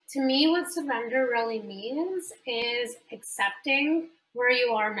To me, what surrender really means is accepting where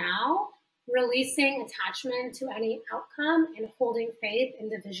you are now, releasing attachment to any outcome, and holding faith in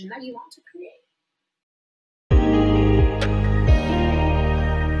the vision that you want to create.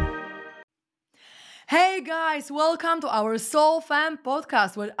 Hey guys, welcome to our SoulFam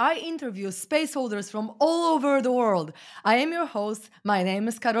Podcast where I interview space holders from all over the world. I am your host, my name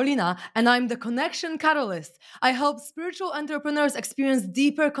is Karolina, and I'm the Connection Catalyst. I help spiritual entrepreneurs experience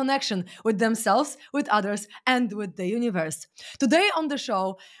deeper connection with themselves, with others, and with the universe. Today on the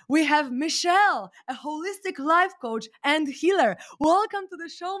show, we have Michelle, a holistic life coach and healer. Welcome to the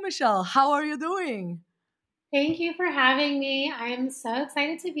show, Michelle. How are you doing? Thank you for having me. I'm so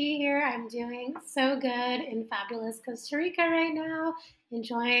excited to be here. I'm doing so good in fabulous Costa Rica right now,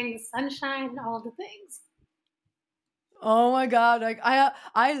 enjoying the sunshine and all of the things. Oh my God! Like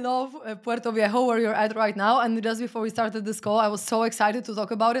I love Puerto Viejo where you're at right now. And just before we started this call, I was so excited to talk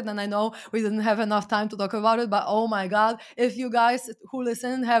about it. And I know we didn't have enough time to talk about it, but oh my God! If you guys who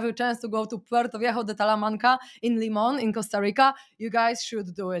listen have a chance to go to Puerto Viejo de Talamanca in Limon in Costa Rica, you guys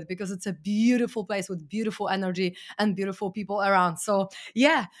should do it because it's a beautiful place with beautiful energy and beautiful people around. So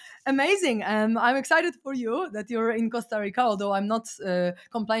yeah, amazing. I'm excited for you that you're in Costa Rica, although I'm not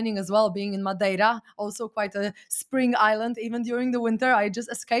complaining as well, being in Madeira, also quite a spring island, even during the winter. I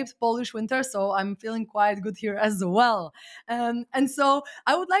just escaped Polish winter, so I'm feeling quite good here as well. And so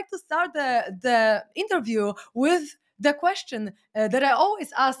I would like to start the interview with the question that I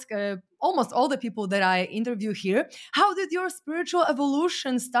always ask almost all the people that I interview here. How did your spiritual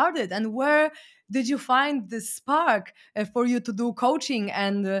evolution started and where did you find the spark for you to do coaching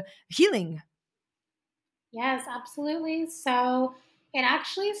and healing? Yes, absolutely. So it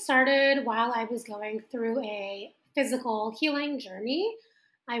actually started while I was going through a physical healing journey.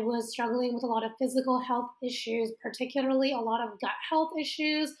 I was struggling with a lot of physical health issues, particularly a lot of gut health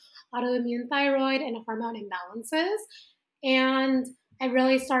issues, autoimmune thyroid, and hormone imbalances. And I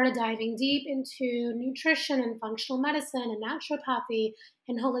really started diving deep into nutrition and functional medicine and naturopathy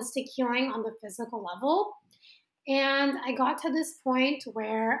and holistic healing on the physical level. And I got to this point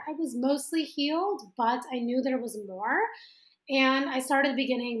where I was mostly healed, but I knew there was more. And I started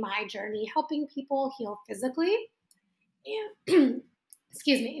beginning my journey helping people heal physically. And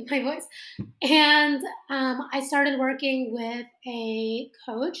excuse me, my voice. And I started working with a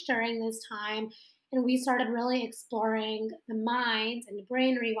coach during this time, and we started really exploring the mind and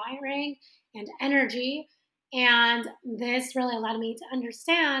brain rewiring and energy. And this really allowed me to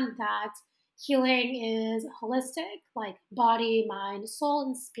understand that healing is holistic, like body, mind, soul,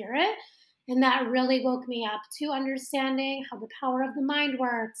 and spirit. And that really woke me up to understanding how the power of the mind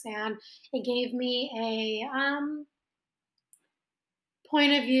works. And it gave me a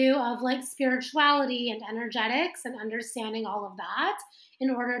point of view of like spirituality and energetics and understanding all of that in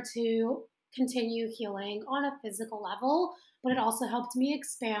order to continue healing on a physical level. But it also helped me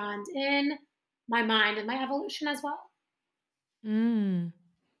expand in my mind and my evolution as well. Mm,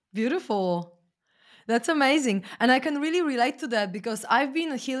 beautiful. That's amazing. And I can really relate to that because I've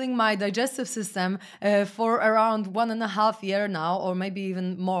been healing my digestive system for around 1.5 years now, or maybe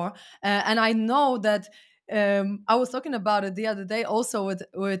even more. And I know that I was talking about it the other day also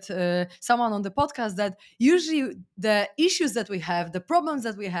with someone on the podcast that usually the issues that we have, the problems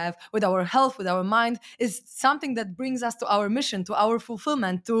that we have with our health, with our mind, is something that brings us to our mission, to our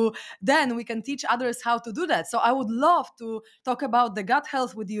fulfillment, to then we can teach others how to do that. So I would love to talk about the gut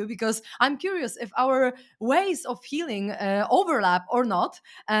health with you because I'm curious if our ways of healing overlap or not.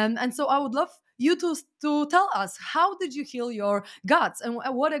 And so I would love you to tell us how did you heal your guts and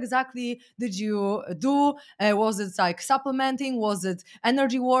what exactly did you do? Was it like supplementing? Was it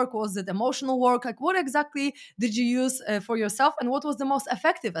energy work? Was it emotional work? Like what exactly did you use for yourself and what was the most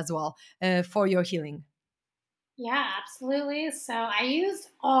effective as well for your healing? Yeah, absolutely. So I used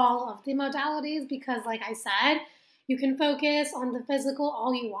all of the modalities because, like I said, you can focus on the physical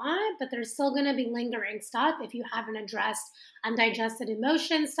all you want, but there's still going to be lingering stuff if you haven't addressed undigested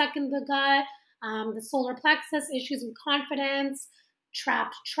emotions stuck in the gut, the solar plexus, issues with confidence,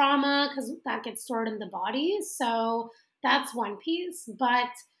 trapped trauma, because that gets stored in the body. So that's one piece. But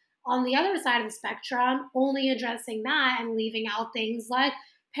on the other side of the spectrum, only addressing that and leaving out things like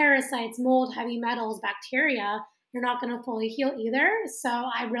parasites, mold, heavy metals, bacteria, you're not going to fully heal either. So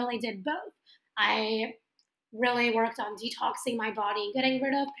I really did both. I really worked on detoxing my body, getting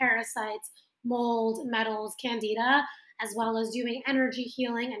rid of parasites, mold, metals, candida, as well as doing energy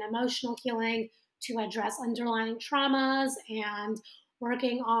healing and emotional healing to address underlying traumas and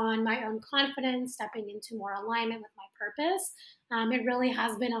working on my own confidence, stepping into more alignment with my purpose. It really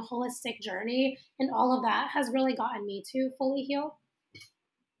has been a holistic journey, and all of that has really gotten me to fully heal.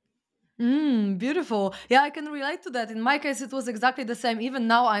 Beautiful. Yeah, I can relate to that. In my case, it was exactly the same. Even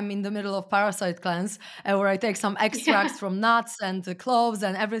now, I'm in the middle of parasite cleanse, where I take some extracts Yeah. from nuts and cloves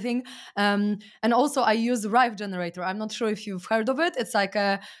and everything. And also, I use Rife Generator. I'm not sure if you've heard of it. It's like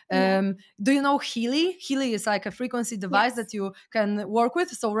a. No. Do you know Healy? Healy is like a frequency device Yes. that you can work with.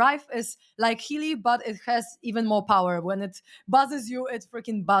 So Rife is like Healy, but it has even more power. When it buzzes you, it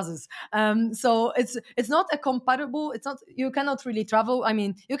freaking buzzes. So it's not a compatible. It's not, you cannot really travel. I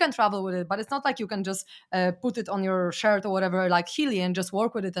mean, you can travel with it, but it's not like you can just put it on your shirt or whatever like Healy and just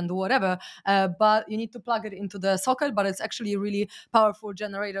work with it and do whatever. But you need to plug it into the socket. But it's actually a really powerful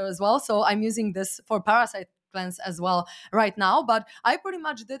generator as well. So I'm using this for parasite cleanse as well right now. But I pretty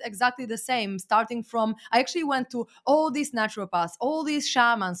much did exactly the same, starting from, I actually went to all these naturopaths, all these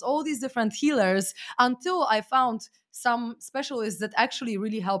shamans, all these different healers, until I found some specialists that actually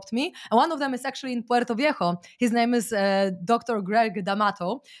really helped me. And one of them is actually in Puerto Viejo. His name is Dr. Greg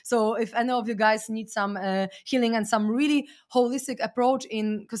D'Amato. So if any of you guys need some healing and some really holistic approach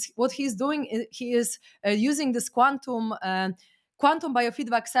in, because what he's doing, he is using this quantum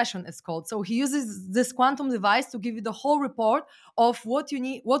biofeedback session, it's called. So he uses this quantum device to give you the whole report of what you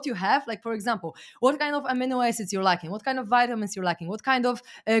need, what you have. Like, for example, what kind of amino acids you're lacking, what kind of vitamins you're lacking, what kind of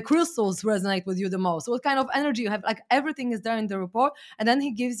crystals resonate with you the most, what kind of energy you have. Like, everything is there in the report. And then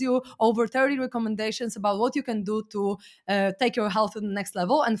he gives you over 30 recommendations about what you can do to take your health to the next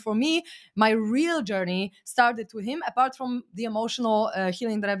level. And for me, my real journey started with him, apart from the emotional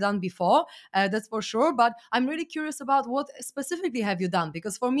healing that I've done before, that's for sure. But I'm really curious about what specifically have you done,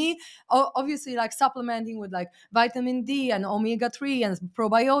 because for me, obviously, like supplementing with like vitamin D and omega-3 and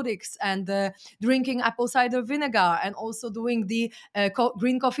probiotics, and drinking apple cider vinegar, and also doing the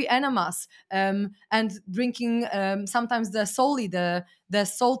green coffee enemas, and drinking sometimes the soli, the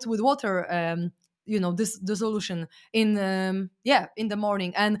salt with water, this the solution in in the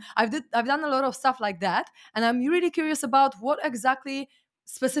morning. And I've done a lot of stuff like that, and I'm really curious about what exactly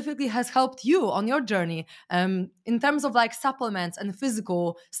specifically has helped you on your journey, in terms of like supplements and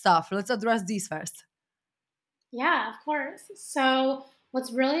physical stuff. Let's address these first. Yeah, of course. So,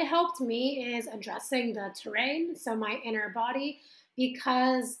 what's really helped me is addressing the terrain, so my inner body,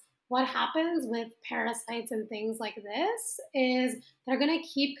 because what happens with parasites and things like this is they're going to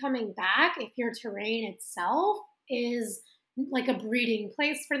keep coming back if your terrain itself is like a breeding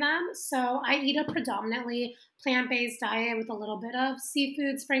place for them. So, I eat a predominantly plant based diet with a little bit of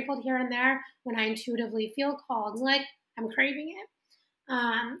seafood sprinkled here and there when I intuitively feel called, like I'm craving it.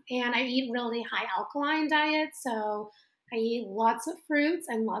 And I eat really high alkaline diet. So I eat lots of fruits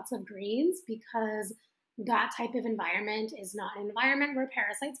and lots of greens because that type of environment is not an environment where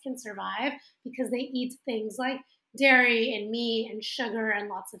parasites can survive because they eat things like dairy and meat and sugar and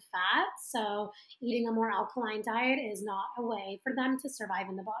lots of fat. So eating a more alkaline diet is not a way for them to survive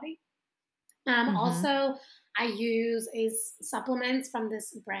in the body. Mm-hmm. Also, I use supplements from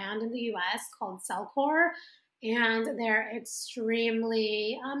this brand in the US called Cellcore, and they're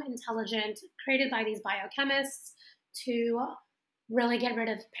extremely intelligent, created by these biochemists to really get rid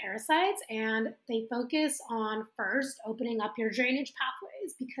of parasites. And they focus on first opening up your drainage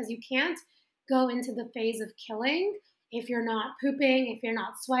pathways because you can't go into the phase of killing if you're not pooping, if you're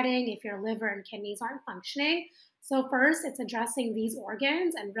not sweating, if your liver and kidneys aren't functioning. So, first, it's addressing these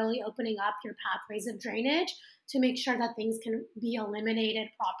organs and really opening up your pathways of drainage to make sure that things can be eliminated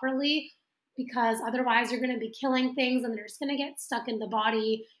properly. Because otherwise, you're going to be killing things and they're just going to get stuck in the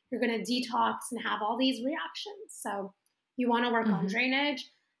body. You're going to detox and have all these reactions. So, you want to work on Mm-hmm. drainage.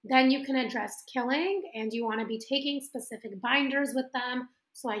 Then you can address killing, and you want to be taking specific binders with them.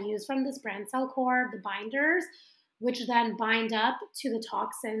 So, I use from this brand Cellcore the binders, which then bind up to the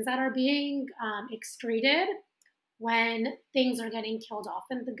toxins that are being excreted when things are getting killed off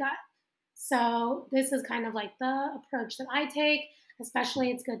in the gut. So, this is kind of like the approach that I take. Especially,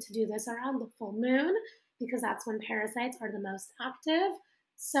 it's good to do this around the full moon because that's when parasites are the most active.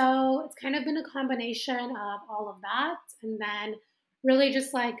 So, it's kind of been a combination of all of that. And then, really,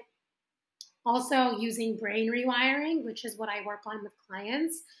 just like also using brain rewiring, which is what I work on with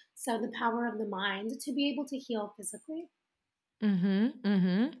clients. So, the power of the mind to be able to heal physically. Mm-hmm.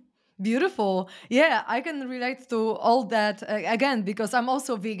 Mm-hmm. Beautiful. Yeah, I can relate to all that, again, because I'm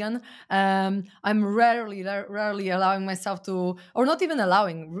also vegan. I'm rarely allowing myself to, or not even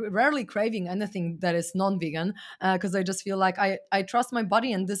allowing, rarely craving anything that is non-vegan, because I just feel like I trust my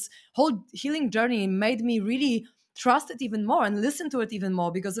body, and this whole healing journey made me really trust it even more and listen to it even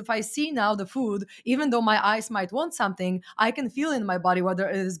more. Because if I see now the food, even though my eyes might want something, I can feel in my body whether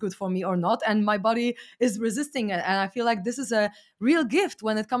it is good for me or not, and my body is resisting it. And I feel like this is a real gift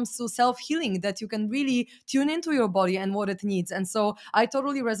when it comes to self-healing, that you can really tune into your body and what it needs. And so I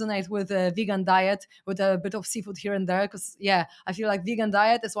totally resonate with a vegan diet with a bit of seafood here and there, because yeah, I feel like vegan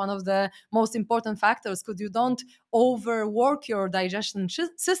diet is one of the most important factors, because you don't overwork your digestion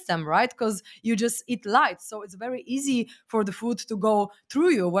system, right? Because you just eat light, so it's very easy for the food to go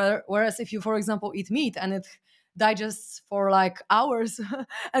through you. Whereas if you, for example, eat meat and it digests for like hours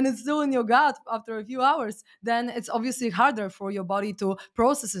and it's still in your gut after a few hours, then it's obviously harder for your body to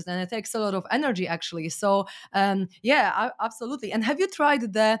process it, and it takes a lot of energy actually. So yeah, absolutely. And have you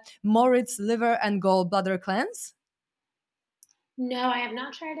tried the Moritz liver and gallbladder cleanse? No, I have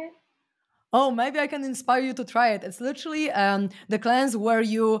not tried it. Oh, maybe I can inspire you to try it. It's literally the cleanse where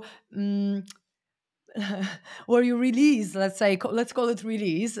you mm, where you release, let's say, let's call it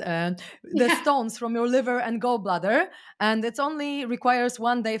release, the Yeah. stones from your liver and gallbladder. And it only requires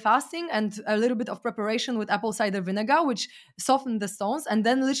 1 day fasting and a little bit of preparation with apple cider vinegar, which soften the stones. And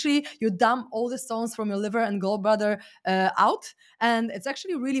then literally you dump all the stones from your liver and gallbladder out. And it's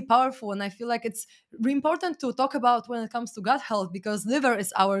actually really powerful. And I feel like it's really important to talk about when it comes to gut health, because liver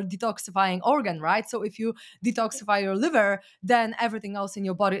is our detoxifying organ, right? So if you detoxify your liver, then everything else in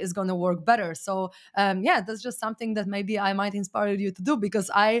your body is going to work better. So yeah, that's just something that maybe I might inspire you to do, because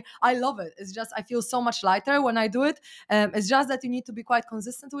I love it. It's just I feel so much lighter when I do it. It's just that you need to be quite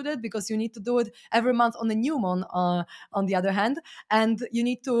consistent with it, because you need to do it every month on the new moon. On the other hand, and you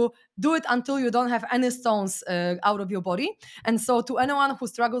need to do it until you don't have any stones out of your body. And so, to anyone who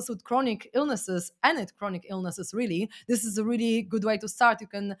struggles with chronic illnesses, any chronic illnesses, really, this is a really good way to start. You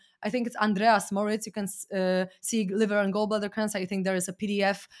can, I think it's Andreas Moritz. You can see liver and gallbladder cancer. I think there is a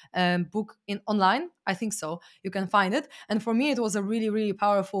PDF book in online. I think so. You can find it. And for me, it was a really, really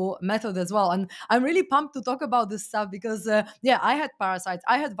powerful method as well. And I'm really pumped to talk about this stuff because, yeah, I had parasites,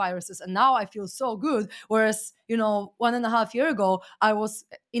 I had viruses, and now I feel so good. Whereas, 1.5 years ago, I was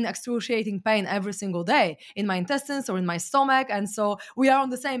in excruciating pain every single day in my intestines or in my stomach. And so we are on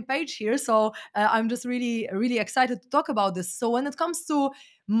the same page here. So I'm just really, really excited to talk about this. So when it comes to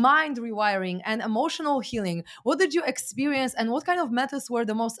mind rewiring and emotional healing, what did you experience and what kind of methods were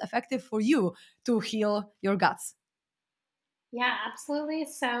the most effective for you to heal your guts? Yeah, absolutely.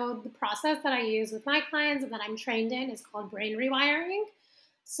 So the process that I use with my clients and that I'm trained in is called brain rewiring.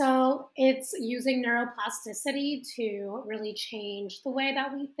 So it's using neuroplasticity to really change the way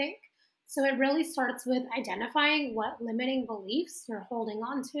that we think. So it really starts with identifying what limiting beliefs you're holding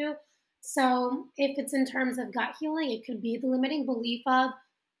on to. So if it's in terms of gut healing, it could be the limiting belief of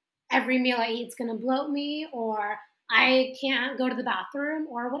every meal I eat is going to bloat me, or I can't go to the bathroom,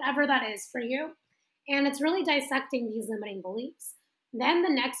 or whatever that is for you. And it's really dissecting these limiting beliefs. Then the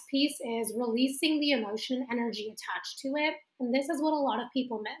next piece is releasing the emotion and energy attached to it. And this is what a lot of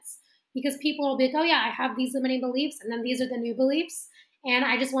people miss, because people will be like, oh, yeah, I have these limiting beliefs, and then these are the new beliefs. And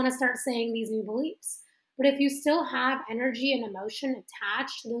I just want to start saying these new beliefs. But if you still have energy and emotion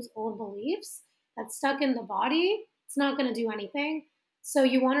attached to those old beliefs that's stuck in the body, it's not going to do anything. So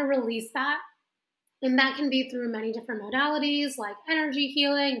you want to release that. And that can be through many different modalities like energy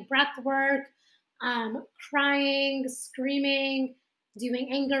healing, breath work, crying, screaming, doing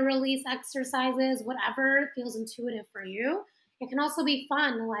anger release exercises, whatever feels intuitive for you. It can also be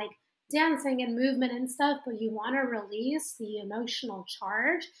fun, like dancing and movement and stuff, but you want to release the emotional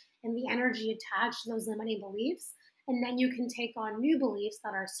charge and the energy attached to those limiting beliefs. And then you can take on new beliefs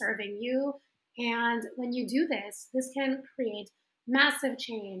that are serving you. And when you do this, this can create massive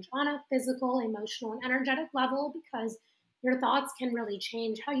change on a physical, emotional, and energetic level, because your thoughts can really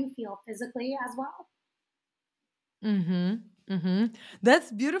change how you feel physically as well. Mm-hmm. Mm-hmm.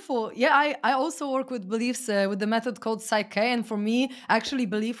 That's beautiful. Yeah, I also work with beliefs with the method called Psyche. And for me, actually,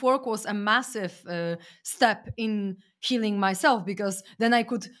 belief work was a massive step in healing myself, because then I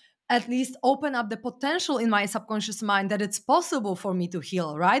could at least open up the potential in my subconscious mind that it's possible for me to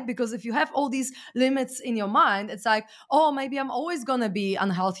heal, right? Because if you have all these limits in your mind, it's like, oh, maybe I'm always going to be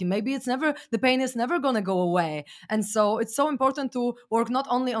unhealthy. Maybe the pain is never going to go away. And so it's so important to work not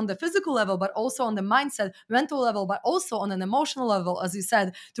only on the physical level, but also on the mindset, mental level, but also on an emotional level, as you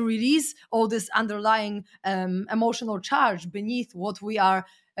said, to release all this underlying emotional charge beneath what we are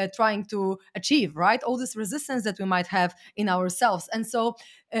trying to achieve, right? All this resistance that we might have in ourselves. And so,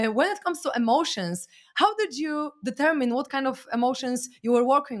 when it comes to emotions, how did you determine what kind of emotions you were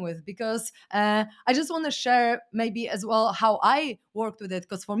working with? Because I just want to share maybe as well how I worked with it.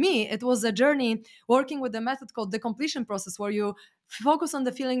 Because for me, it was a journey working with a method called the completion process, where you focus on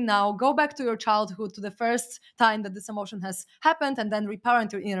the feeling now, go back to your childhood, to the first time that this emotion has happened, and then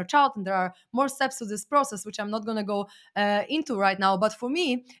reparent your inner child. And there are more steps to this process, which I'm not going to go into right now. But for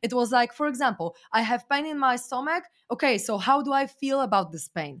me, it was like, for example, I have pain in my stomach. Okay, so how do I feel about this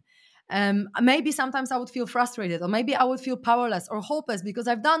pain? Maybe sometimes I would feel frustrated, or maybe I would feel powerless or hopeless because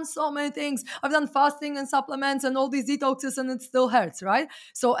I've done so many things. I've done fasting and supplements and all these detoxes, and it still hurts, right?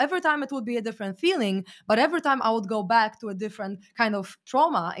 So every time it would be a different feeling, but every time I would go back to a different kind of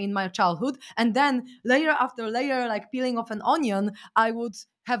trauma in my childhood. And then layer after layer, like peeling off an onion, I would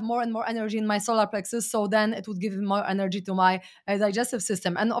have more and more energy in my solar plexus. So then it would give more energy to my digestive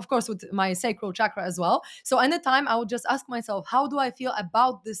system. And of course, with my sacral chakra as well. So anytime I would just ask myself, how do I feel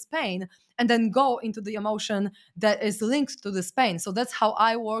about this pain? And then go into the emotion that is linked to this pain. So that's how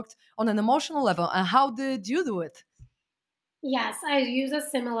I worked on an emotional level. And how did you do it? Yes, I use a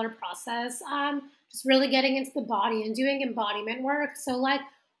similar process. Just really getting into the body and doing embodiment work. So, like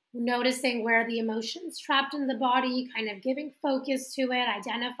noticing where the emotion's trapped in the body, kind of giving focus to it,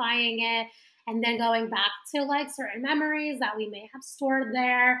 identifying it, and then going back to like certain memories that we may have stored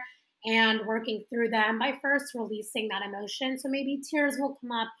there and working through them by first releasing that emotion. So, maybe tears will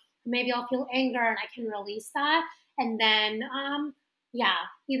come up, maybe I'll feel anger and I can release that. And then, yeah,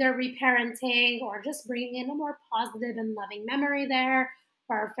 either reparenting or just bringing in a more positive and loving memory there,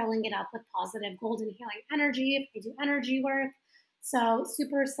 or filling it up with positive golden healing energy if we do energy work. So,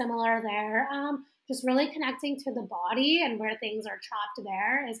 super similar there. Just really connecting to the body and where things are trapped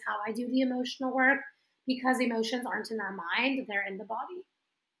there is how I do the emotional work because emotions aren't in our mind, they're in the body.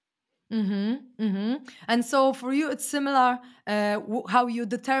 Mm-hmm, mm-hmm. And so for you, it's similar how you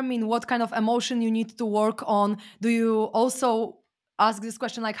determine what kind of emotion you need to work on. Do you also ask this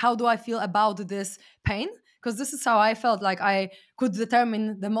question, like, how do I feel about this pain? Because this is how I felt like I could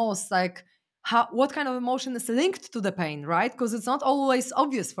determine the most, like, what kind of emotion is linked to the pain, right? Because it's not always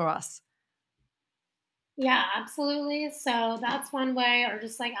obvious for us. Yeah, absolutely. So that's one way, or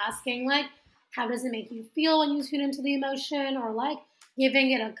just like asking, like, how does it make you feel when you tune into the emotion, or like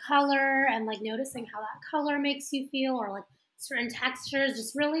giving it a color and like noticing how that color makes you feel, or like certain textures.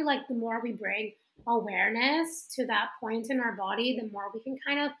 Just really like the more we bring awareness to that point in our body, the more we can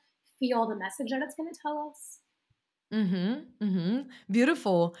kind of feel the message that it's going to tell us. Mm-hmm, mm-hmm.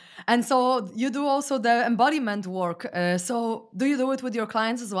 Beautiful. And so you do also the embodiment work. So do you do it with your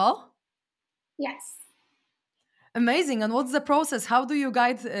clients as well? Yes. Amazing. And what's the process? How do you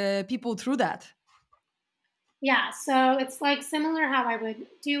guide people through that? Yeah, so it's like similar how I would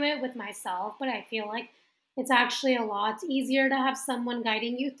do it with myself, but I feel like it's actually a lot easier to have someone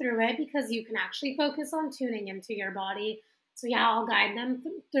guiding you through it because you can actually focus on tuning into your body. So, yeah, I'll guide them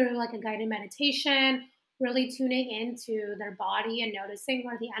through like a guided meditation, really tuning into their body and noticing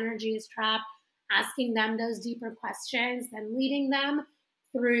where the energy is trapped, asking them those deeper questions, then leading them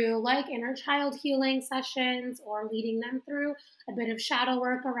through like inner child healing sessions or leading them through a bit of shadow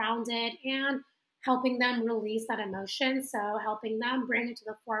work around it and helping them release that emotion. So, helping them bring it to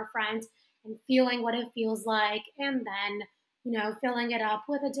the forefront and feeling what it feels like, and then, filling it up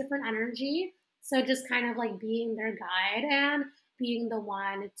with a different energy. So, just kind of like being their guide and being the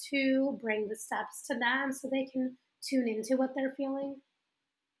one to bring the steps to them so they can tune into what they're feeling.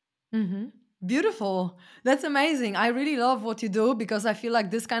 Hmm. Beautiful. That's amazing. I really love what you do because I feel like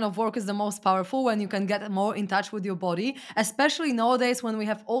this kind of work is the most powerful when you can get more in touch with your body, especially nowadays when we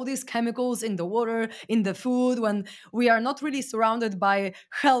have all these chemicals in the water, in the food, when we are not really surrounded by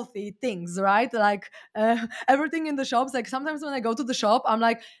healthy things, right? Like everything in the shops. Like sometimes when I go to the shop, I'm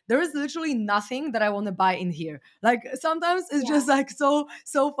like, there is literally nothing that I want to buy in here. Like sometimes it's Yeah. just like so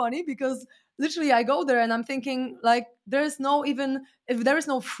funny because literally I go there and I'm thinking like there's no even if there is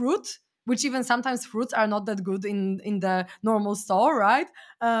no fruit, which even sometimes fruits are not that good in the normal store, right?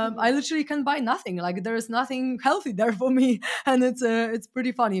 I Mhm. literally can buy nothing. Like there is nothing healthy there for me, and it's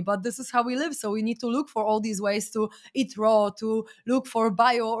pretty funny. But this is how we live, so we need to look for all these ways to eat raw, to look for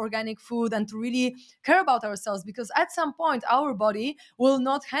bio organic food, and to really care about ourselves because at some point our body will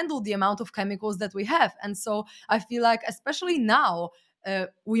not handle the amount of chemicals that we have, and so I feel like especially now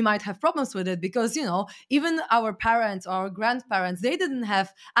we might have problems with it because even our parents or our grandparents they didn't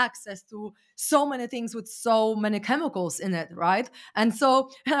have access to so many things with so many chemicals in it, right? And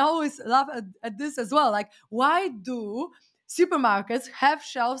so and I always laugh at this as well, like why do supermarkets have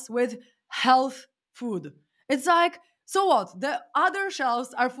shelves with health food? It's like, so what, the other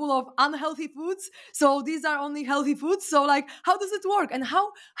shelves are full of unhealthy foods, so these are only healthy foods. So like how does it work? And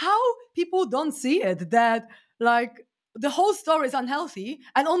how people don't see it that like the whole store is unhealthy,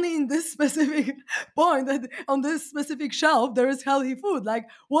 and only in this specific point on this specific shelf there is healthy food. Like,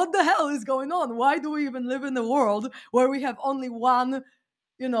 what the hell is going on? Why do we even live in a world where we have only one,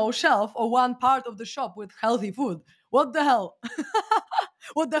 shelf or one part of the shop with healthy food? What the hell?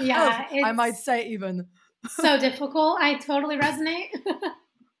 What the hell, Yeah, I might it's say, even. so difficult. I totally resonate.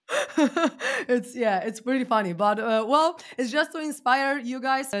 It's pretty funny, but well, it's just to inspire you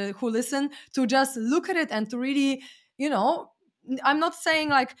guys who listen to just look at it and to really, you know I'm not saying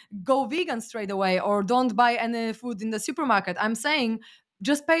like go vegan straight away or don't buy any food in the supermarket. I'm saying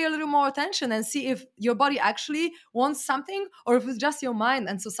just pay a little more attention and see if your body actually wants something, or if it's just your mind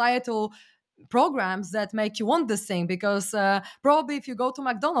and societal programs that make you want this thing. Because probably if you go to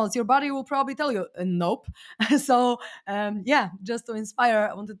McDonald's, your body will probably tell you nope. So yeah, just to inspire,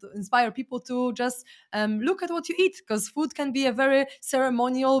 I wanted to inspire people to just look at what you eat, because food can be a very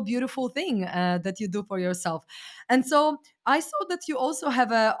ceremonial, beautiful thing that you do for yourself. And so I saw that you also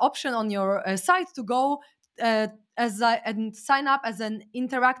have an option on your site to go uh, and sign up as an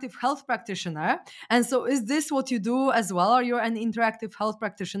interactive health practitioner. And so, is this what you do as well? Are you an interactive health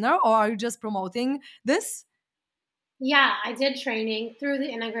practitioner, or are you just promoting this? Yeah, I did training through the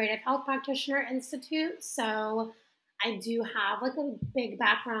Integrative Health Practitioner Institute. So I do have like a big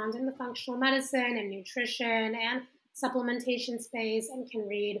background in the functional medicine and nutrition and supplementation space, and can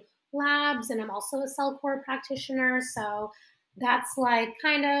read labs. And I'm also a cell core practitioner. So that's like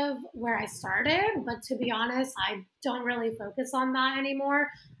kind of where I started. But to be honest, I don't really focus on that anymore.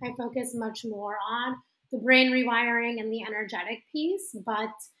 I focus much more on the brain rewiring and the energetic piece.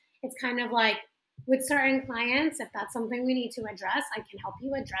 But it's kind of like with certain clients, if that's something we need to address, I can help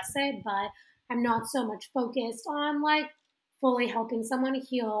you address it. But I'm not so much focused on like fully helping someone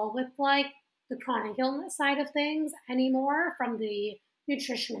heal with like the chronic illness side of things anymore from the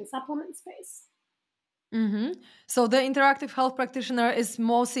nutrition and supplement space. Hmm. So, the interactive health practitioner is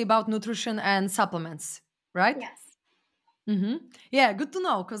mostly about nutrition and supplements, right? Yes. Hmm. Yeah, good to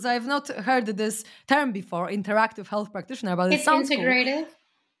know, because I've not heard this term before, interactive health practitioner, but it It's sounds cool. integrative.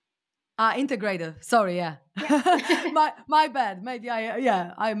 Integrative. Sorry, yeah. Yeah. My bad. Maybe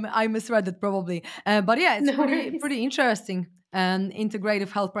I misread it probably. But yeah, it's No pretty worries. interesting. An integrative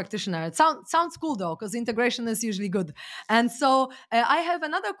health practitioner. It sounds cool though, because integration is usually good. And so I have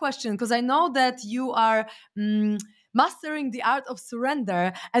another question, because I know that you are mastering the art of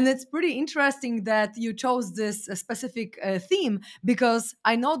surrender, and it's pretty interesting that you chose this specific theme, because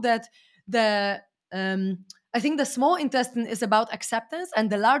I know that the I think the small intestine is about acceptance, and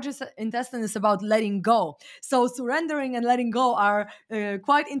the largest intestine is about letting go. So, surrendering and letting go are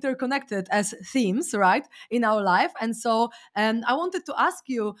quite interconnected as themes, right, in our life. And so, I wanted to ask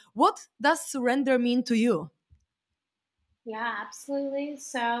you, what does surrender mean to you? Yeah, absolutely.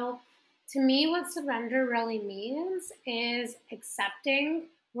 So, to me, what surrender really means is accepting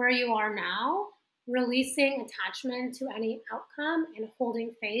where you are now, releasing attachment to any outcome, and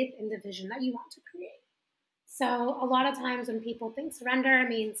holding faith in the vision that you want to create. So, a lot of times when people think surrender, it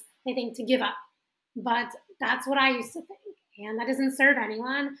means they think to give up. But that's what I used to think, and that doesn't serve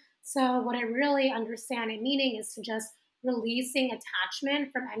anyone. So, what I really understand it meaning is to just releasing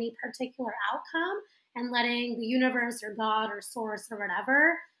attachment from any particular outcome and letting the universe or God or source or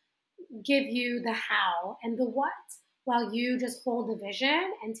whatever give you the how and the what, while you just hold the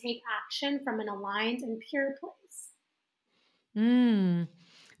vision and take action from an aligned and pure place. Mm,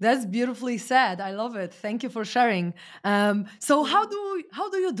 that's beautifully said. I love it. Thank you for sharing. So Yeah. how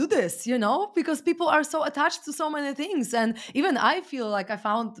do you do this? Because people are so attached to so many things, and even I feel like I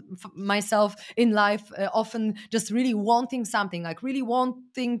found myself in life often just really wanting something, like really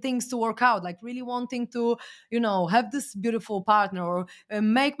wanting things to work out, like really wanting to, have this beautiful partner, or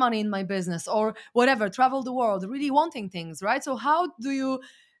make money in my business, or whatever, travel the world, really wanting things, right? So how do you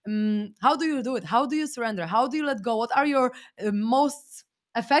do it? How do you surrender? How do you let go? What are your most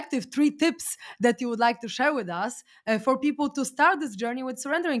effective three tips that you would like to share with us for people to start this journey with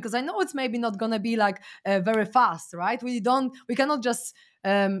surrendering? Because I know it's maybe not going to be like very fast, right? We cannot just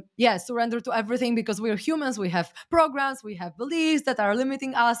surrender to everything, because we're humans. We have programs, we have beliefs that are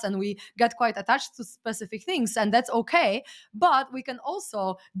limiting us, and we get quite attached to specific things, and that's okay. But we can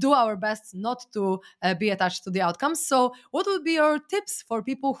also do our best not to be attached to the outcomes. So what would be your tips for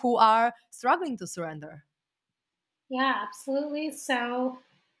people who are struggling to surrender? Yeah, absolutely. So,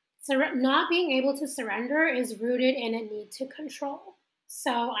 not being able to surrender is rooted in a need to control.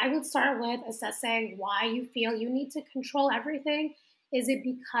 So, I would start with assessing why you feel you need to control everything. Is it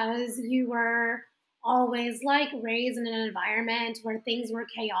because you were always like raised in an environment where things were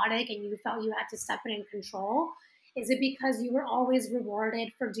chaotic and you felt you had to step in and control? Is it because you were always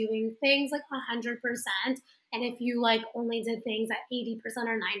rewarded for doing things like 100% And if you like only did things at 80%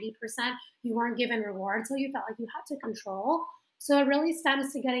 or 90%, you weren't given rewards, so you felt like you had to control. So it really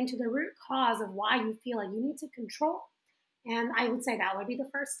stems to getting to the root cause of why you feel like you need to control. And I would say that would be the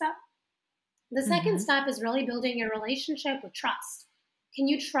first step. The second Mm-hmm. step is really building your relationship with trust. Can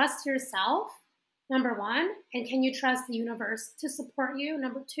you trust yourself? Number one. And can you trust the universe to support you?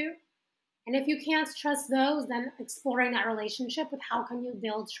 Number two. And if you can't trust those, then exploring that relationship with how can you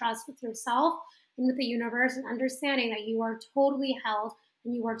build trust with yourself and with the universe and understanding that you are totally held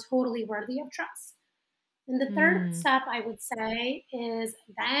and you are totally worthy of trust. And the third Mm. step I would say is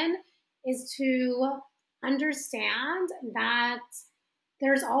to understand that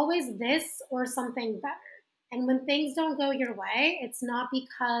there's always this or something better. And when things don't go your way, it's not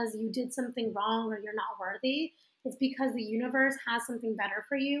because you did something wrong or you're not worthy. It's because the universe has something better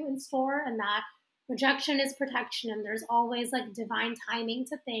for you in store, and that rejection is protection. And there's always like divine timing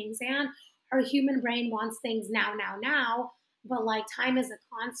to things. And our human brain wants things now, now, now. But like time is a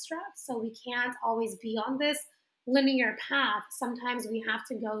construct. So we can't always be on this linear path. Sometimes we have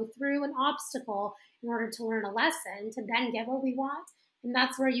to go through an obstacle in order to learn a lesson to then get what we want. And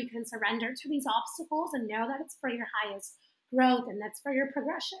that's where you can surrender to these obstacles and know that it's for your highest growth and that's for your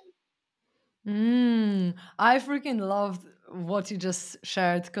progression. I freaking loved what you just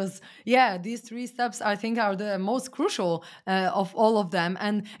shared because, yeah, these three steps I think are the most crucial of all of them.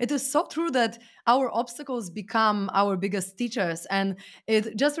 And it is so true that our obstacles become our biggest teachers. And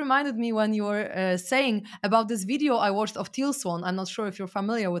it just reminded me when you were saying about this video I watched of Teal Swan. I'm not sure if you're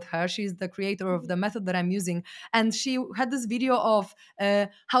familiar with her. She's the creator of the method that I'm using. And she had this video of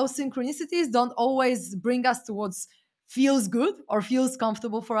how synchronicities don't always bring us towards feels good or feels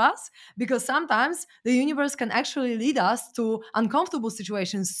comfortable for us, because sometimes the universe can actually lead us to uncomfortable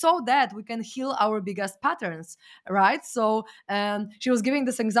situations so that we can heal our biggest patterns, right? So she was giving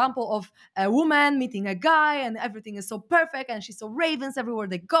this example of a woman meeting a guy and everything is so perfect and she saw ravens everywhere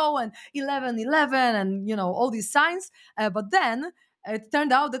they go and 11, 11, and all these signs, but then it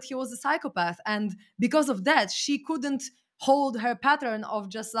turned out that he was a psychopath, and because of that she couldn't hold her pattern of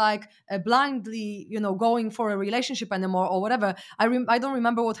just like blindly going for a relationship anymore or whatever. I don't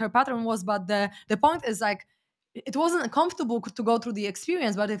remember what her pattern was, but the point is like it wasn't comfortable to go through the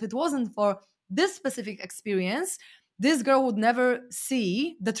experience, but if it wasn't for this specific experience, this girl would never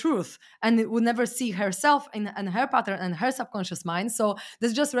see the truth and it would never see herself in her pattern and her subconscious mind. So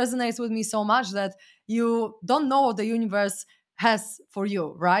this just resonates with me so much that you don't know what the universe has for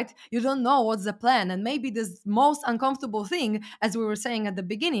you, right? You don't know what's the plan. And maybe this most uncomfortable thing, as we were saying at the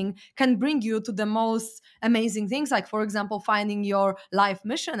beginning, can bring you to the most amazing things, like, for example, finding your life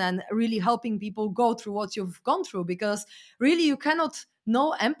mission and really helping people go through what you've gone through. Because really, you cannot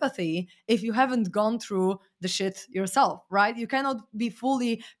know empathy if you haven't gone through the shit yourself, right? You cannot be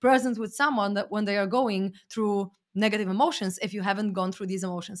fully present with someone that when they are going through negative emotions if you haven't gone through these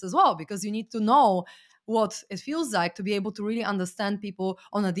emotions as well, because you need to know what it feels like to be able to really understand people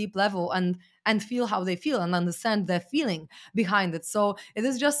on a deep level and feel how they feel and understand their feeling behind it. So it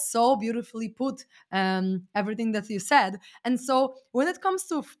is just so beautifully put, everything that you said. And so when it comes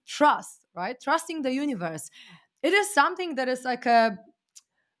to trust, right, trusting the universe, it is something that is like a,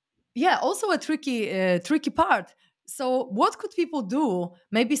 yeah, also a tricky part. So what could people do,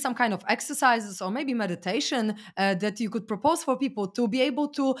 maybe some kind of exercises or maybe meditation that you could propose for people to be able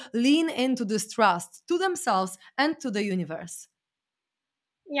to lean into this trust to themselves and to the universe?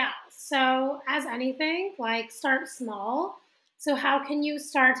 Yeah. So, as anything, like start small. So, how can you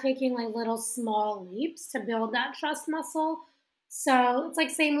start taking like little small leaps to build that trust muscle? So, it's like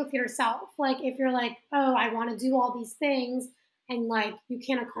same with yourself. Like, if you're like, oh, I want to do all these things and like you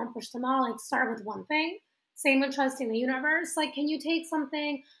can't accomplish them all, like start with one thing. Same with trusting the universe. Like, can you take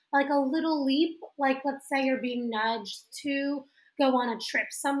something like a little leap? Like, let's say you're being nudged to go on a trip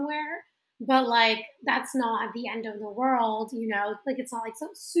somewhere, but like that's not the end of the world, like it's not like so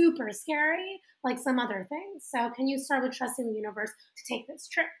super scary like some other things. So can you start with trusting the universe to take this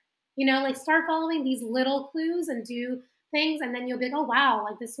trip? Like start following these little clues and do things, and then you'll be like, oh wow,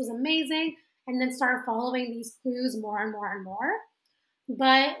 like this was amazing, and then start following these clues more and more and more.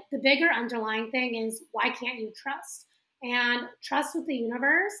 But the bigger underlying thing is why can't you trust? And trust with the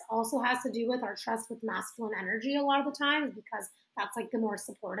universe also has to do with our trust with masculine energy a lot of the times, because that's like the more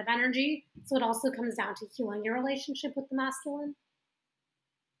supportive energy. So it also comes down to healing your relationship with the masculine.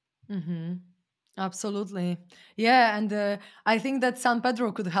 Mm-hmm. Absolutely. Yeah. And I think that San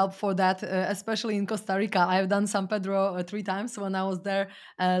Pedro could help for that, especially in Costa Rica. I've done San Pedro 3 times when I was there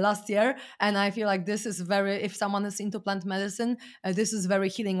last year. And I feel like this is very, if someone is into plant medicine, this is very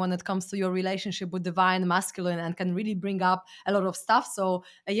healing when it comes to your relationship with divine masculine and can really bring up a lot of stuff. So,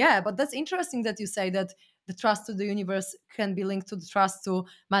 yeah, but that's interesting that you say that the trust to the universe can be linked to the trust to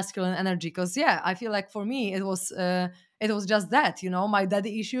masculine energy. Because yeah, I feel like for me it was just that, my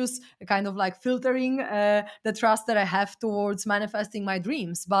daddy issues kind of like filtering the trust that I have towards manifesting my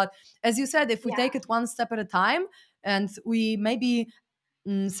dreams. But as you said, if we Yeah. take it one step at a time, and we maybe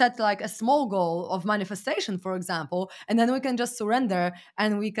set like a small goal of manifestation, for example, and then we can just surrender,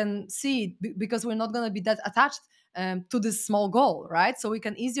 and we can see, because we're not going to be that attached to this small goal, right? So we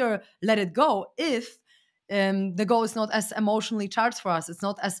can easier let it go if the goal is not as emotionally charged for us, it's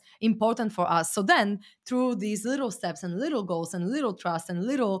not as important for us. So then through these little steps and little goals and little trust and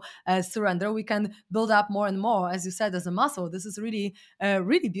little surrender, we can build up more and more, as you said, as a muscle. This is really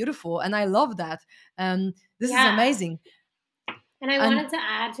really beautiful, and I love that. This is Yeah. amazing. And I And wanted to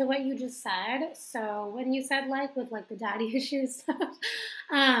add to what you just said. So when you said like with like the daddy issues stuff,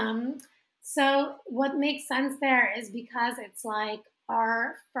 um, so what makes sense there is because it's like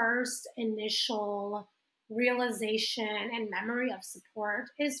our first initial realization and memory of support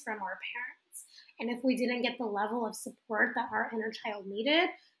is from our parents. And if we didn't get the level of support that our inner child needed,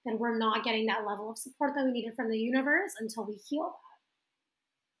 then we're not getting that level of support that we needed from the universe until we heal.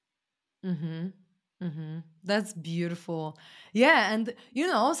 mm-hmm. Mm-hmm. That's beautiful. Yeah. And,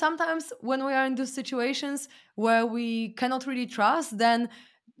 sometimes when we are in those situations where we cannot really trust, then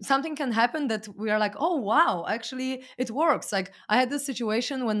something can happen that we are like, oh, wow, actually, it works. Like, I had this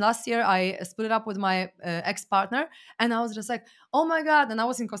situation when last year I split up with my ex partner, and I was just like, oh my God. And I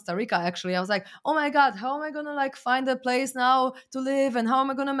was in Costa Rica, actually. I was like, oh my God, how am I going to like find a place now to live? And how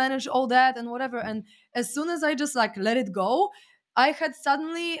am I going to manage all that and whatever? And as soon as I just like let it go, I had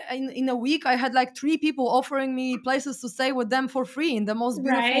suddenly in a week I had like three people offering me places to stay with them for free in the most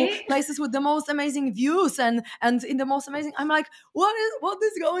beautiful Right? places with the most amazing views and in the most amazing. I'm like, what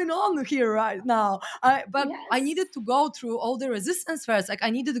is going on here right now? But I Yes. needed to go through all the resistance first. Like I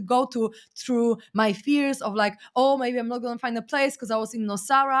needed to go through my fears of like, oh, maybe I'm not gonna find a place, because I was in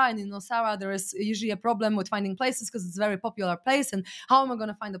Nosara, and in Nosara there is usually a problem with finding places because it's a very popular place, and how am I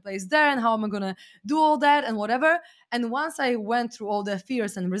gonna find a place there, and how am I gonna do all that and whatever. And once I went through all the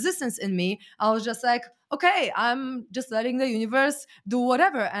fears and resistance in me, I was just like, okay, I'm just letting the universe do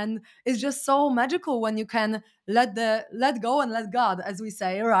whatever. And it's just so magical when you can let go and let God, as we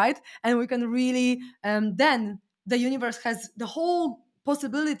say, right? And we can really then the universe has the whole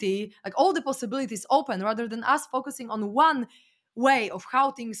possibility, like all the possibilities open, rather than us focusing on one way of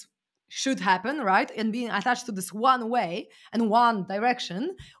how things should happen, right? And being attached to this one way and one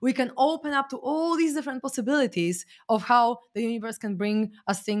direction, we can open up to all these different possibilities of how the universe can bring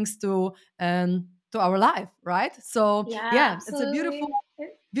us things to our life, right? So Yeah, yeah, it's a beautiful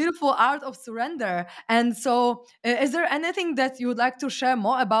absolutely. beautiful art of surrender. And so is there anything that you would like to share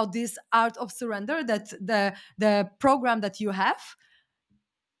more about this art of surrender, that the program that you have?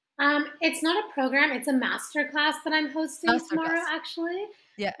 It's not a program, it's a master class that I'm hosting tomorrow, Masterclass. actually.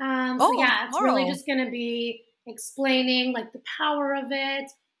 Yeah. So Oh, yeah, it's really tomorrow. just going to be explaining like the power of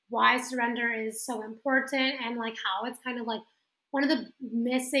it, why surrender is so important, and like how it's kind of like one of the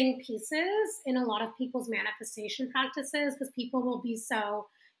missing pieces in a lot of people's manifestation practices, because people will be so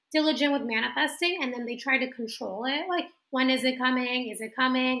diligent with manifesting and then they try to control it. Like, when is it coming? Is it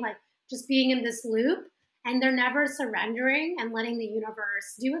coming? Like, just being in this loop, and they're never surrendering and letting the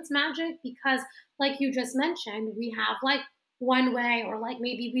universe do its magic, because like you just mentioned, we have like one way, or like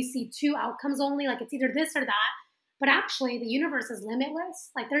maybe we see two outcomes only, like it's either this or that. But actually the universe is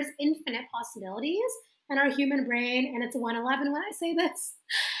limitless, like there's infinite possibilities. And our human brain, and it's a 111 when I say this,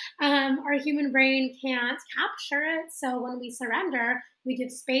 our human brain can't capture it. So when we surrender, we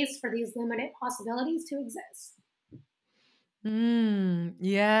give space for these limited possibilities to exist.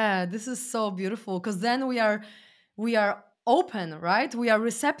 Yeah, this is so beautiful, because then we are open, right? We are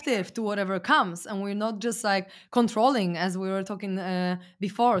receptive to whatever comes, and we're not just like controlling, as we were talking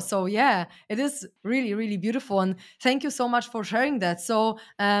before. So yeah, it is really really beautiful, and thank you so much for sharing that. So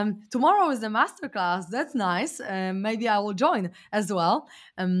tomorrow is the masterclass. That's nice. Maybe I will join as well,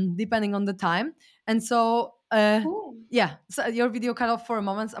 depending on the time. And so Cool. yeah, so your video cut off for a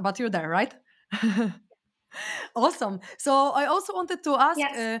moment, but you're there, right? Awesome. So I also wanted to ask,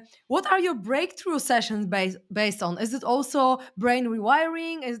 Yes. what are your breakthrough sessions based on? Is it also brain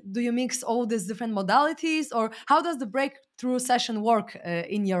rewiring? Do you mix all these different modalities, or how does the breakthrough session work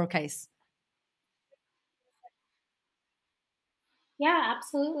in your case? Yeah,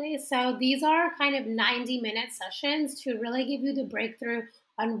 absolutely. So these are kind of 90-minute sessions to really give you the breakthrough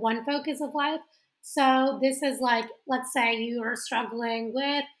on one focus of life. So this is like, let's say you are struggling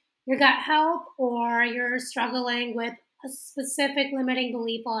with your gut health, or you're struggling with a specific limiting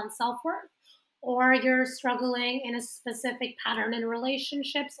belief on self worth, or you're struggling in a specific pattern in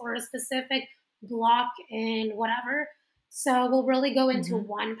relationships, or a specific block in whatever. So we'll really go into Hmm.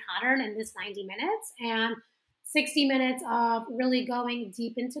 one pattern in this 90 minutes, and 60 minutes of really going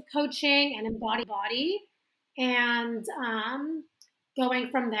deep into coaching and embody and going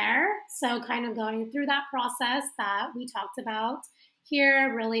from there. So, kind of going through that process that we talked about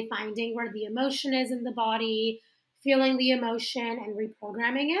here, really finding where the emotion is in the body, feeling the emotion, and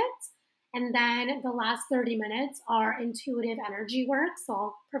reprogramming it. And then the last 30 minutes are intuitive energy work. So,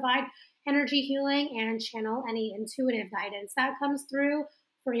 I'll provide energy healing and channel any intuitive guidance that comes through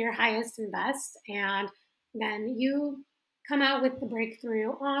for your highest and best. And then you come out with the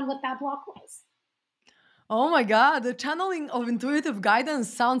breakthrough on what that block was. Oh my God, the channeling of intuitive guidance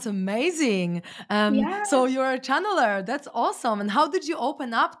sounds amazing. Yeah. So you're a channeler. That's awesome. And how did you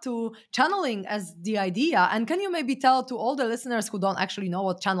open up to channeling as the idea? And can you maybe tell to all the listeners who don't actually know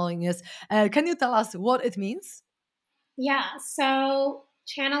what channeling is, can you tell us what it means? Yeah, so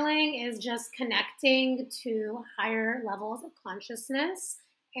channeling is just connecting to higher levels of consciousness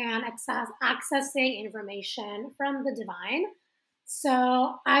and accessing information from the divine.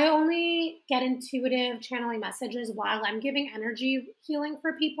 So I only get intuitive channeling messages while I'm giving energy healing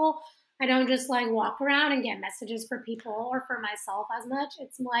for people. I don't just like walk around and get messages for people or for myself as much.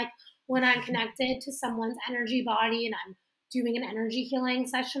 It's like when I'm connected to someone's energy body and I'm doing an energy healing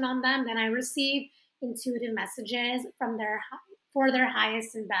session on them, then I receive intuitive messages from for their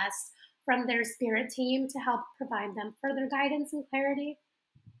highest and best from their spirit team to help provide them further guidance and clarity.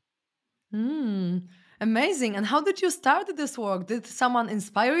 Hmm, amazing. And how did you start this work? Did someone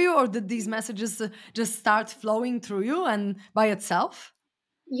inspire you, or did these messages just start flowing through you and by itself?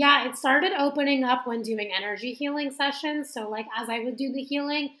 Yeah, it started opening up when doing energy healing sessions. So, like, as I would do the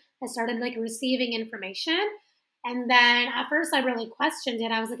healing, I started like receiving information. And then at first, I really questioned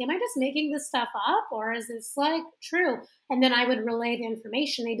it. I was like, am I just making this stuff up or is this like true? And then I would relay the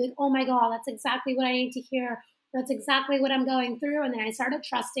information. They'd be like, oh my God, that's exactly what I need to hear. That's exactly what I'm going through. And then I started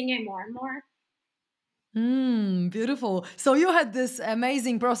trusting it more and more. Beautiful. So you had this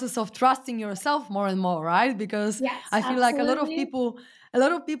amazing process of trusting yourself more and more, right? Because Yes, I feel like absolutely. a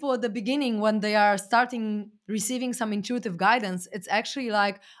lot of people at the beginning, when they are starting receiving some intuitive guidance, it's actually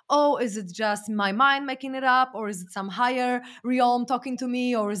like, oh, is it just my mind making it up, or is it some higher realm talking to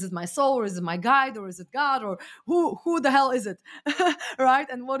me, or is it my soul, or is it my guide, or is it God, or who the hell is it, right?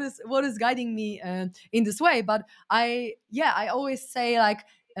 And what is guiding me in this way? But I always say like.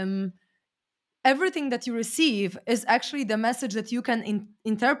 Everything that you receive is actually the message that you can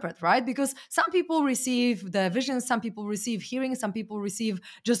interpret, right? Because some people receive the vision, some people receive hearing, some people receive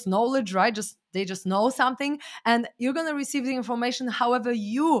just knowledge, right? Just they just know something, and you're going to receive the information however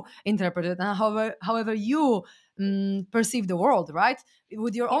you interpret it and however you perceive the world, right?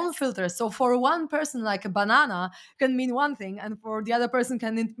 With your own Yes. filters. So for one person, like a banana can mean one thing, and for the other person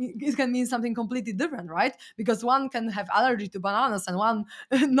it can mean something completely different, right? Because one can have allergy to bananas and one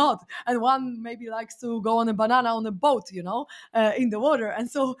not, and one maybe likes to go on a banana on a boat, in the water.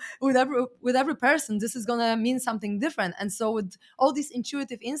 And so with every person, this is gonna mean something different. And so with all these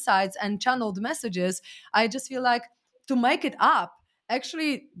intuitive insights and channeled messages, I just feel like to make it up.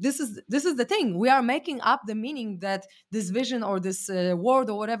 Actually, this is the thing. We are making up the meaning that this vision or this word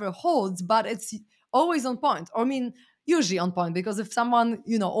or whatever holds, but it's always on point. Or I mean, usually on point, because if someone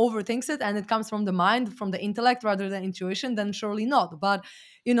overthinks it and it comes from the mind, from the intellect rather than intuition, then surely not. But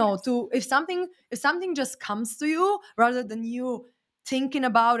Yes. to if something just comes to you rather than you thinking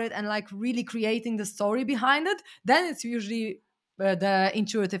about it and like really creating the story behind it, then it's usually the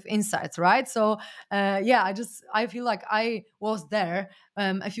intuitive insights, right? So yeah, I feel like I was there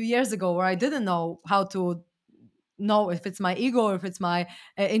a few years ago where I didn't know how to know if it's my ego or if it's my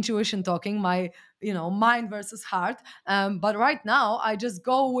intuition talking, my mind versus heart. But right now I just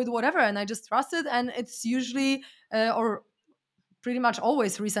go with whatever and I just trust it, and it's usually or pretty much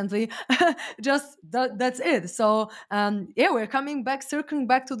always recently just that's it. So yeah, we're coming back, circling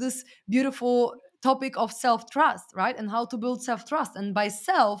back to this beautiful topic of self-trust, right? And how to build self-trust. And by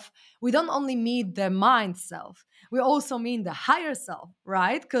self, we don't only mean the mind self, we also mean the higher self,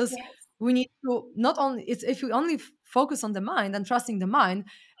 right? Because Yes. we need to not only it's if we only focus on the mind and trusting the mind,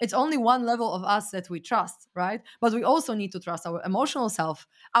 it's only one level of us that we trust, right? But we also need to trust our emotional self,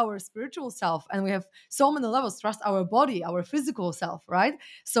 our spiritual self, and we have so many levels. Trust our body, our physical self, right?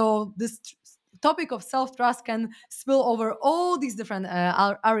 So this topic of self-trust can spill over all these different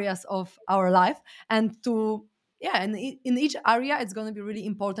areas of our life. And to yeah, and in each area it's going to be really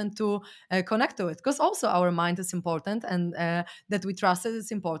important to connect to it, because also our mind is important, and that we trust it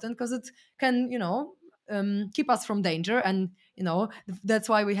is important because it can keep us from danger. And that's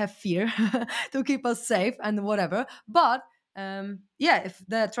why we have fear to keep us safe and whatever. But yeah, if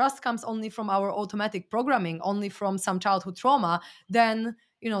the trust comes only from our automatic programming, only from some childhood trauma, then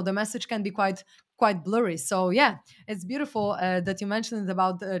the message can be quite blurry. So yeah, it's beautiful that you mentioned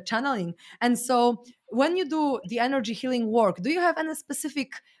about channeling. And so when you do the energy healing work, do you have any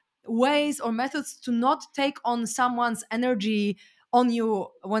specific ways or methods to not take on someone's energy on you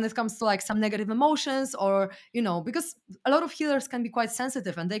when it comes to like some negative emotions, or because a lot of healers can be quite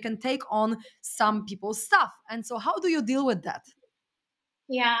sensitive and they can take on some people's stuff. And so how do you deal with that?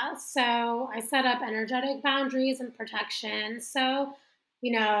 Yeah, so I set up energetic boundaries and protection. So,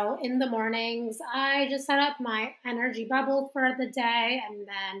 in the mornings, I just set up my energy bubble for the day and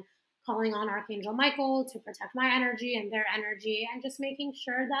then calling on Archangel Michael to protect my energy and their energy and just making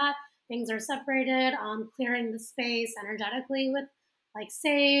sure that things are separated, clearing the space energetically with like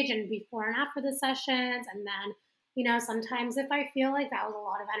sage and before and after the sessions. And then, sometimes if I feel like that was a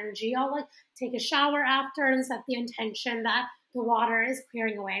lot of energy, I'll like take a shower after and set the intention that the water is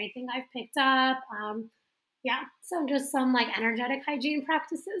clearing away anything I've picked up. Yeah, so just some like energetic hygiene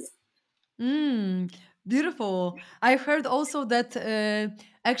practices. Mm, beautiful. I've heard also that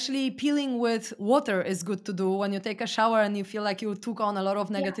actually peeling with water is good to do when you take a shower and you feel like you took on a lot of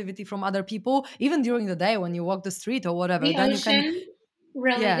Yeah, negativity from other people, even during the day when you walk the street or whatever. the Then you can, ocean,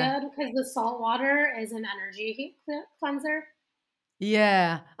 really yeah. good because the salt water is an energy cleanser.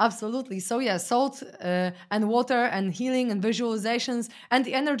 Yeah, absolutely. So yeah, salt and water and healing and visualizations and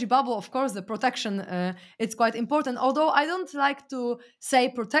the energy bubble, of course, the protection. It's quite important. Although I don't like to say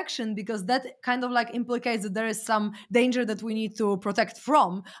protection because that kind of like implicates that there is some danger that we need to protect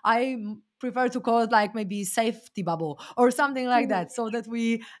from. Prefer to call it like maybe safety bubble or something like Mhm. that, so that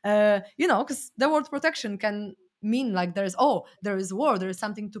we, because the word protection can mean like there is war, there is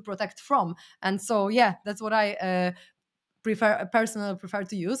something to protect from. And so yeah, that's what I personally prefer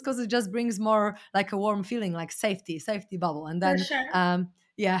to use, because it just brings more like a warm feeling, like safety bubble. And For then sure.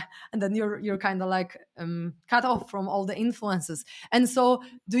 yeah, and then you're kind of like cut off from all the influences. And so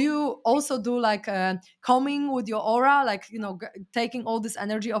do you also do like calming with your aura, like taking all this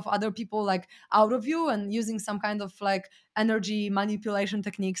energy of other people like out of you and using some kind of like energy manipulation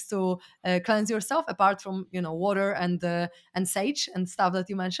techniques to cleanse yourself, apart from water and sage and stuff that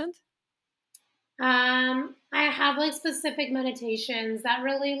you mentioned? I have like specific meditations that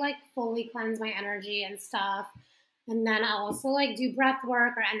really like fully cleanse my energy and stuff. And then I'll also like do breath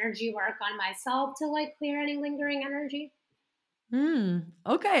work or energy work on myself to like clear any lingering energy.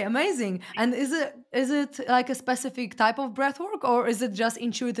 Okay, amazing. And is it like a specific type of breath work, or is it just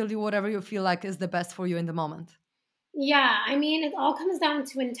intuitively whatever you feel like is the best for you in the moment? Yeah, I mean, it all comes down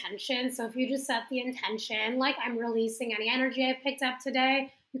to intention. So if you just set the intention, like I'm releasing any energy I've picked up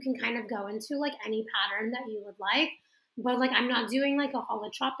today, you can kind of go into like any pattern that you would like. But like I'm not doing like a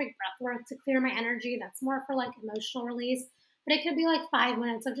holotropic breath work to clear my energy. That's more for like emotional release. But it could be like 5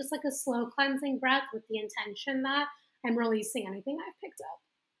 minutes of just like a slow cleansing breath with the intention that I'm releasing anything I've picked up.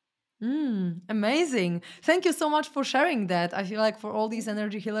 Amazing. Thank you so much for sharing that. I feel like for all these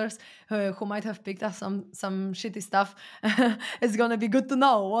energy healers who might have picked up some shitty stuff, it's gonna be good to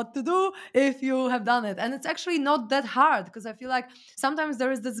know what to do if you have done it. And it's actually not that hard, because I feel like sometimes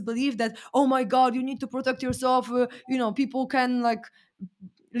there is this belief that, oh my god, you need to protect yourself. People can like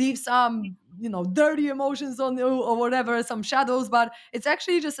leave some dirty emotions on you or whatever, some shadows. But it's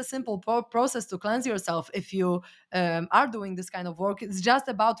actually just a simple process to cleanse yourself. If you are doing this kind of work, it's just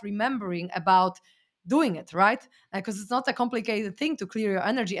about remembering about doing it right, because it's not a complicated thing to clear your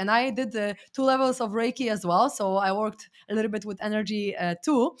energy. And I did the 2 levels of Reiki as well, so I worked a little bit with energy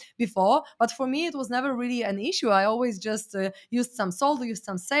too before. But for me it was never really an issue. I always just used some salt, used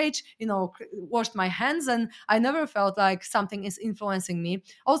some sage, washed my hands, and I never felt like something is influencing me.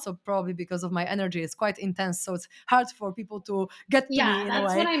 Also probably because of my energy is quite intense, so it's hard for people to get to Yeah, me in a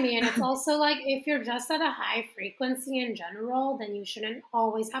that's what way. I mean. It's also like if you're just at a high frequency in general, then you shouldn't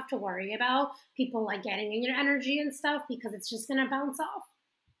always have to worry about people like getting in your energy and stuff because it's just going to bounce off.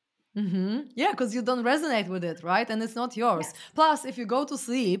 Yeah, because you don't resonate with it, right? And it's not yours. Yes. Plus, if you go to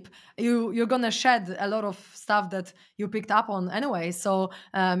sleep, you're gonna shed a lot of stuff that you picked up on anyway. So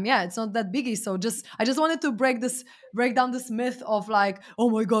yeah, it's not that biggie. So I just wanted to break down this myth of like, oh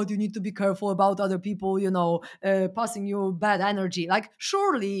my god, you need to be careful about other people, passing you bad energy. Like,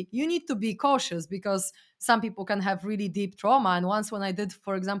 surely you need to be cautious, because some people can have really deep trauma. And once when I did,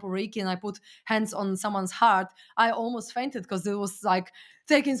 for example, Reiki, and I put hands on someone's heart, I almost fainted, because it was like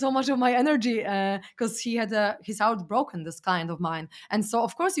taking so much of my energy, because he had his heart broken, this client of mine. And so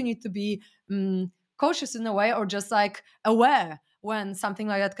of course you need to be cautious in a way, or just like aware when something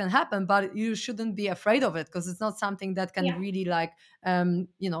like that can happen, but you shouldn't be afraid of it because it's not something that can Yeah. really like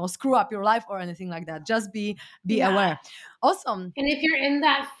screw up your life or anything like that. Just be Yeah. aware. Awesome. And if you're in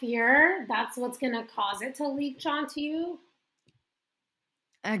that fear, that's what's going to cause it to leach onto you.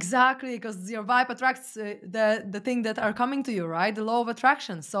 Exactly, because your vibe attracts the thing that are coming to you, right? The law of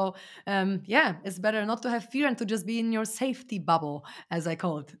attraction. So, yeah, it's better not to have fear and to just be in your safety bubble, as I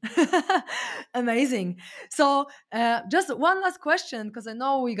call it. Amazing. So, just one last question, because I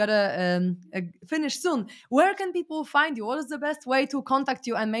know we gotta finish soon. Where can people find you? What is the best way to contact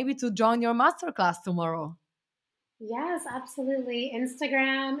you and maybe to join your masterclass tomorrow? Yes, absolutely.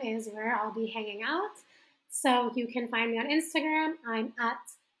 Instagram is where I'll be hanging out. So you can find me on Instagram. I'm at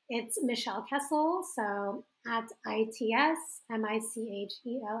it's Michelle Kesil. So at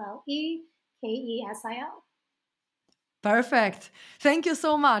ITSMICHELLEKESIL. Perfect. Thank you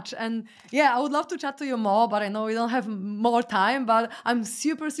so much. And yeah, I would love to chat to you more, but I know we don't have more time. But I'm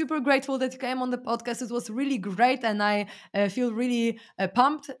super, super grateful that you came on the podcast. It was really great. And I feel really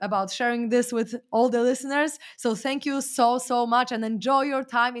pumped about sharing this with all the listeners. So thank you so, so much. And enjoy your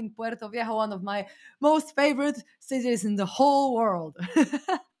time in Puerto Viejo, one of my most favorite cities in the whole world.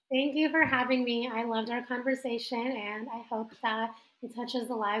 Thank you for having me. I loved our conversation and I hope that it touches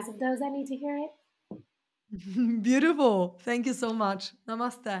the lives of those that need to hear it. Beautiful. Thank you so much.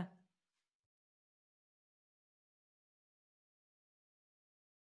 Namaste.